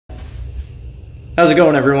How's it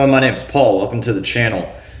going, everyone? My name's Paul. Welcome to the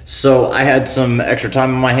channel. So I had some extra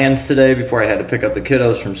time on my hands today before I had to pick up the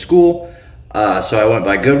kiddos from school. So I went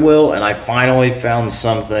by Goodwill and I finally found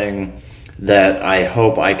something that I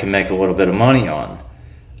hope I can make a little bit of money on.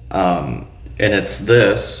 And it's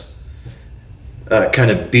this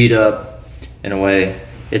kind of beat up in a way.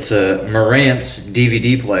 It's a Marantz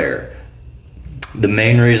DVD player. The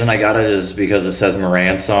main reason I got it is because it says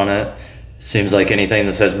Marantz on it. Seems like anything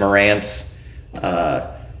that says Marantz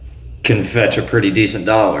can fetch a pretty decent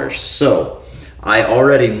dollar. So I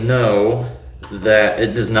already know that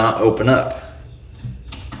it does not open up.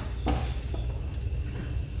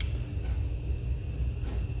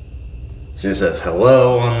 So it says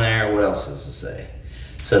hello on there. What else does it say?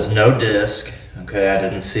 It says no disc. Okay, I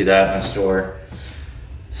didn't see that in the store.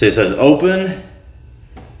 So it says open,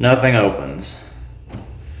 nothing opens.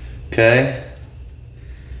 Okay,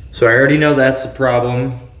 so I already know that's a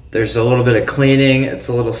problem. There's a little bit of cleaning. It's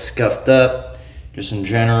a little scuffed up, just in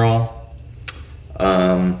general.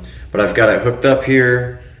 But I've got it hooked up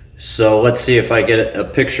here. So let's see if I get a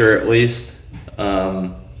picture at least.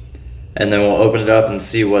 And then we'll open it up and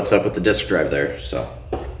see what's up with the disk drive there. So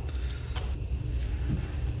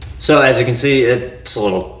as you can see, it's a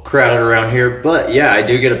little crowded around here, but yeah, I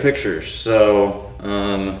do get a picture. So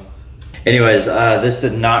anyways, this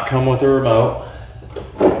did not come with a remote.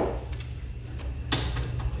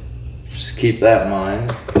 Just keep that in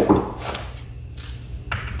mind.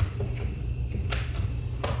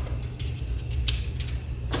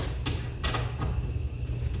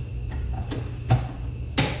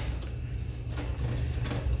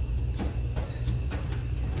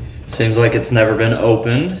 Seems like it's never been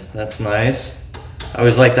opened. That's nice. I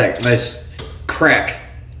always like that nice crack.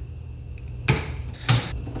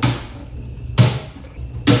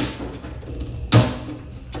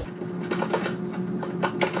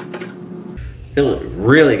 It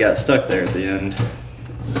really got stuck there at the end.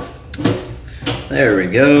 There we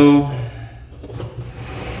go.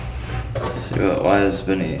 Let's see what lies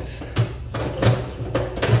beneath.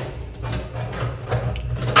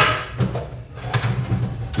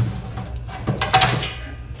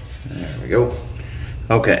 There we go.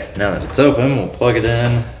 Okay, now that it's open, we'll plug it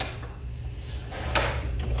in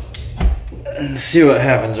and see what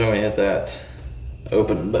happens when we hit that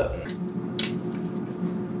open button.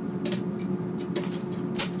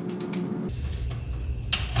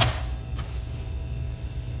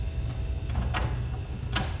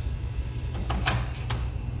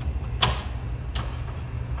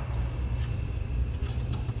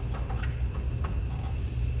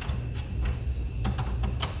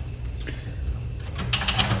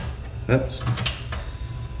 Oops.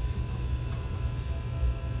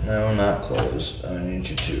 No, not closed. I need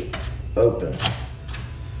you to open.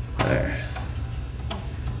 There.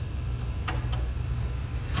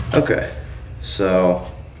 Okay, so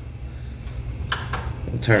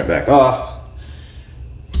we'll turn it back off.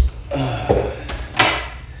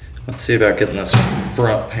 Let's see about getting this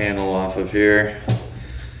front panel off of here.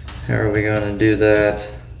 How are we going to do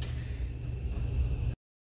that?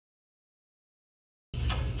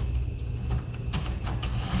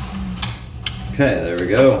 Okay, there we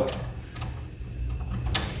go.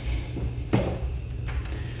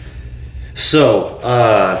 So,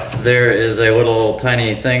 there is a little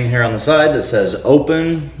tiny thing here on the side that says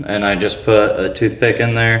open, and I just put a toothpick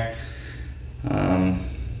in there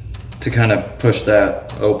to kind of push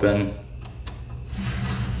that open.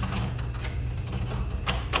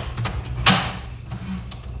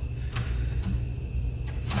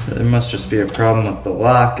 There must just be a problem with the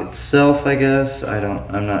lock itself, I guess.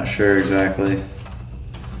 I'm not sure exactly.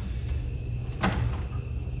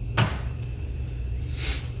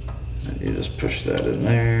 You just push that in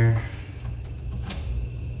there.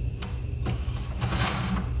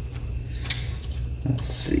 Let's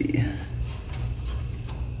see.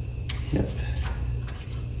 Yep.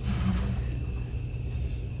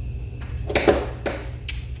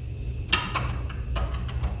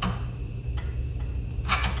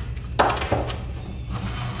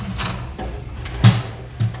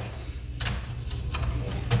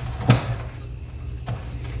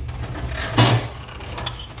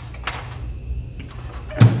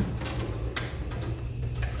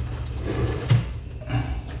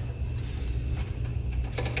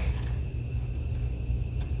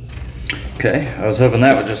 Okay, I was hoping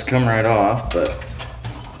that would just come right off, but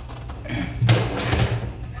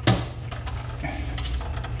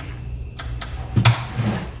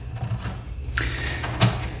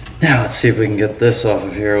now let's see if we can get this off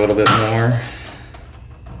of here a little bit more.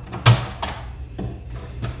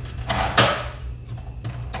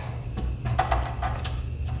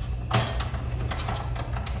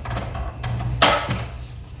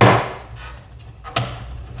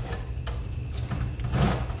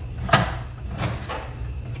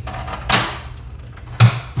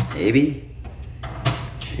 baby.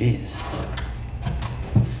 Jeez.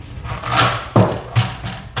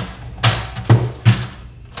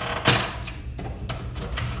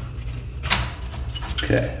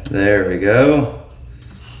 Okay, there we go.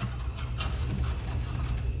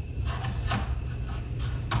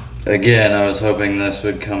 Again, I was hoping this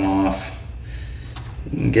would come off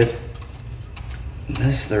and get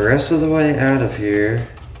this the rest of the way out of here.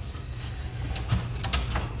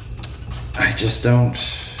 I just don't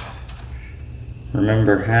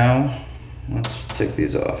remember how. Let's take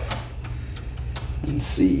these off and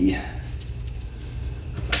see.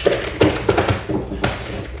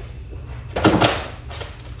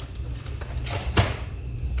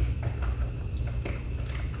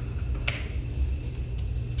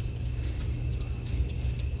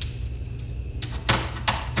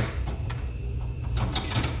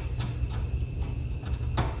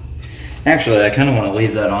 Actually, I kind of want to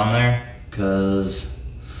leave that on there because,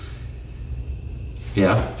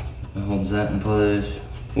 yeah, it holds that in place.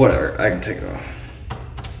 Whatever, I can take it off.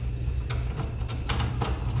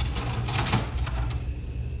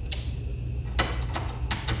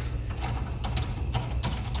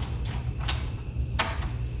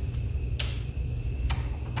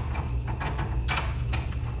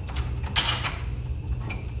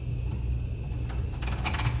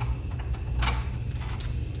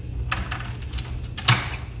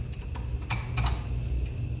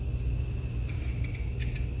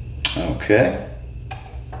 Okay.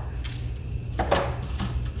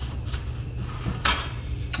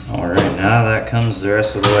 All right, now that comes the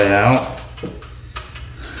rest of the way out.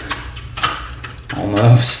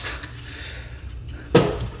 Almost.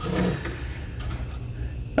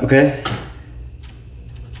 Okay.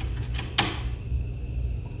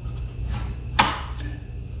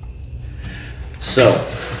 So,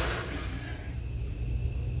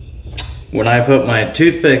 when I put my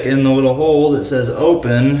toothpick in the little hole that says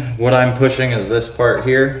open, what I'm pushing is this part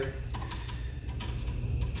here.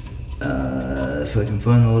 If I can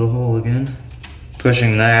find the little hole again.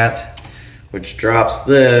 Pushing that, which drops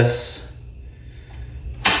this.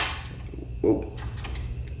 Whoa.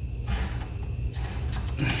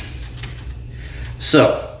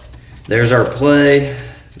 So, there's our play.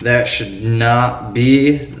 That should not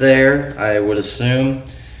be there, I would assume.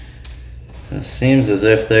 It seems as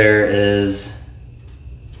if there is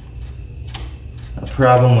a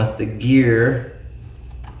problem with the gear.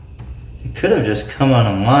 It could have just come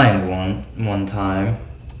unaligned one time.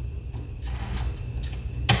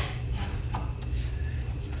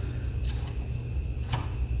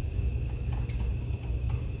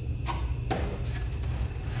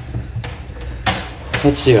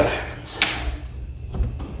 Let's see what happens.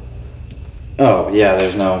 Oh yeah,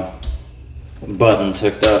 there's no buttons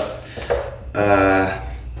hooked up.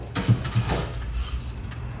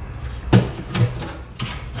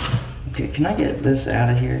 Okay, can I get this out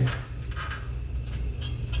of here?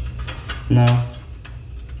 No.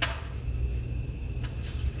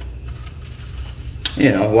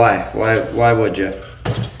 You know, why? Why would you?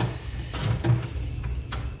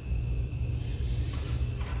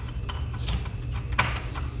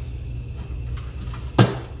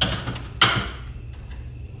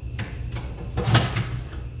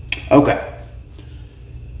 Okay.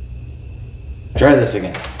 Try this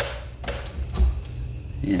again.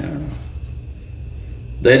 Yeah, I don't know.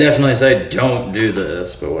 They definitely say don't do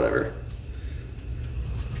this, but whatever.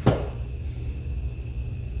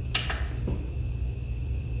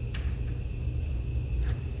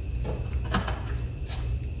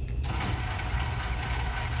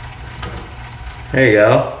 There you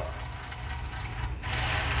go.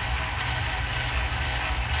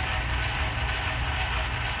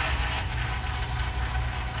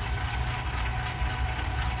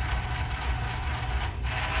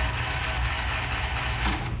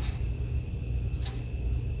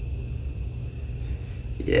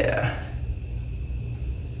 Yeah.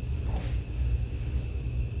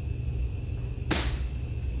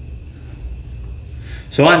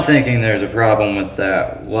 So I'm thinking there's a problem with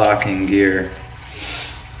that locking gear.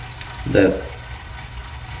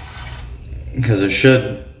 Because it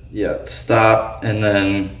should, yeah, stop and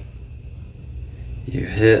then you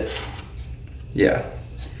hit, yeah.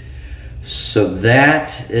 So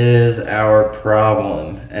that is our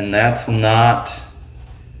problem, and that's not,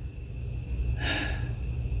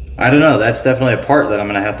 I don't know, that's definitely a part that I'm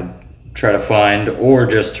gonna have to try to find or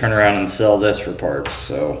just turn around and sell this for parts,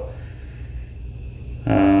 so.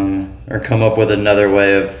 Or come up with another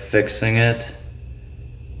way of fixing it.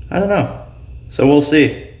 I don't know, so we'll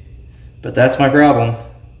see. But that's my problem.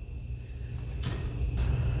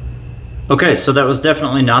 Okay, so that was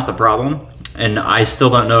definitely not the problem. And I still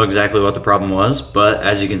don't know exactly what the problem was, but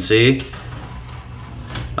as you can see,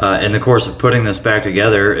 in the course of putting this back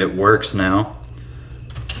together, it works now.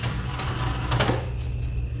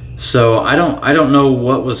 So I don't know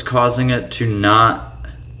what was causing it to not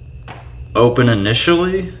open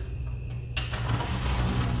initially.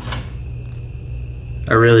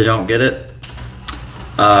 I really don't get it,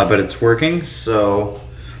 but it's working. So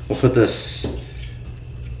we'll put this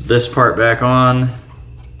part back on.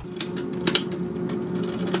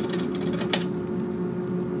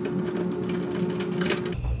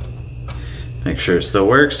 Make sure it still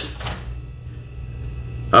works.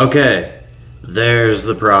 Okay, there's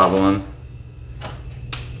the problem.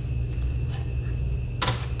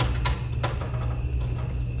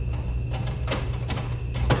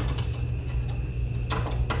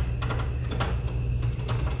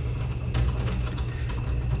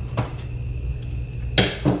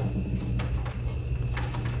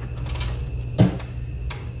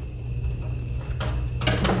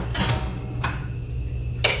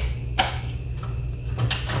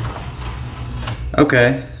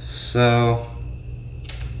 Okay, so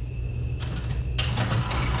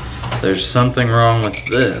there's something wrong with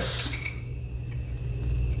this.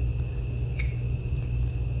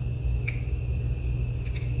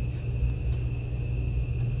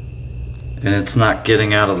 And it's not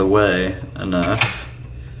getting out of the way enough.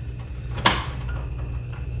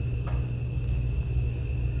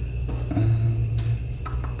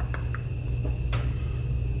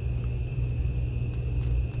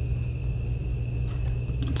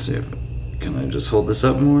 Let's see if, can I just hold this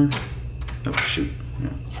up more? Oh shoot. Yeah.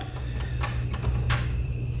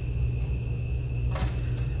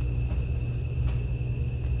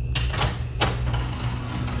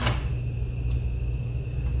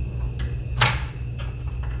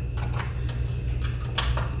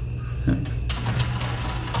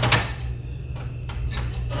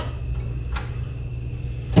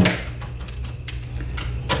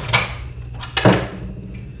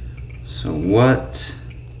 So what?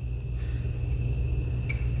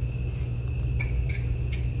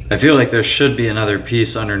 I feel like there should be another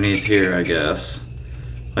piece underneath here, I guess.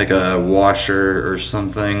 Like a washer or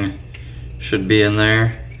something should be in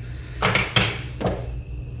there.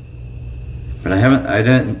 But I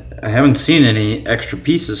haven't seen any extra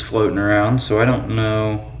pieces floating around, so I don't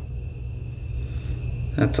know.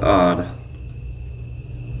 That's odd.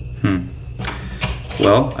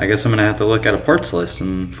 Well, I guess I'm gonna have to look at a parts list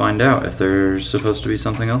and find out if there's supposed to be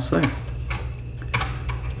something else there.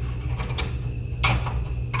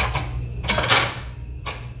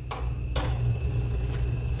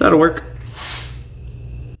 That'll work.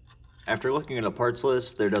 After looking at a parts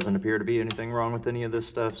list, there doesn't appear to be anything wrong with any of this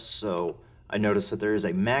stuff, so I noticed that there is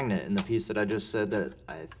a magnet in the piece that I just said that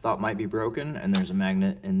I thought might be broken, and there's a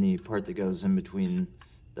magnet in the part that goes in between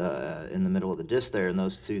in the middle of the disc there, and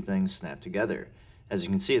those two things snap together. As you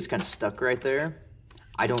can see, it's kind of stuck right there.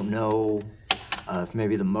 I don't know if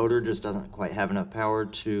maybe the motor just doesn't quite have enough power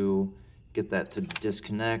to get that to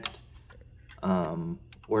disconnect,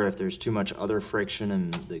 or if there's too much other friction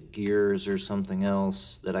in the gears or something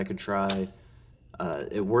else that I could try.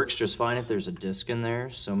 It works just fine if there's a disc in there,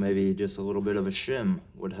 so maybe just a little bit of a shim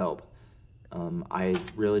would help. I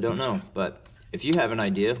really don't know, but if you have an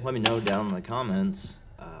idea, let me know down in the comments.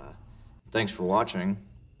 Thanks for watching.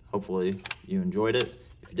 Hopefully you enjoyed it.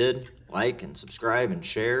 If you did, like and subscribe and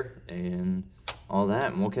share and all that,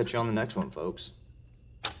 and we'll catch you on the next one, folks.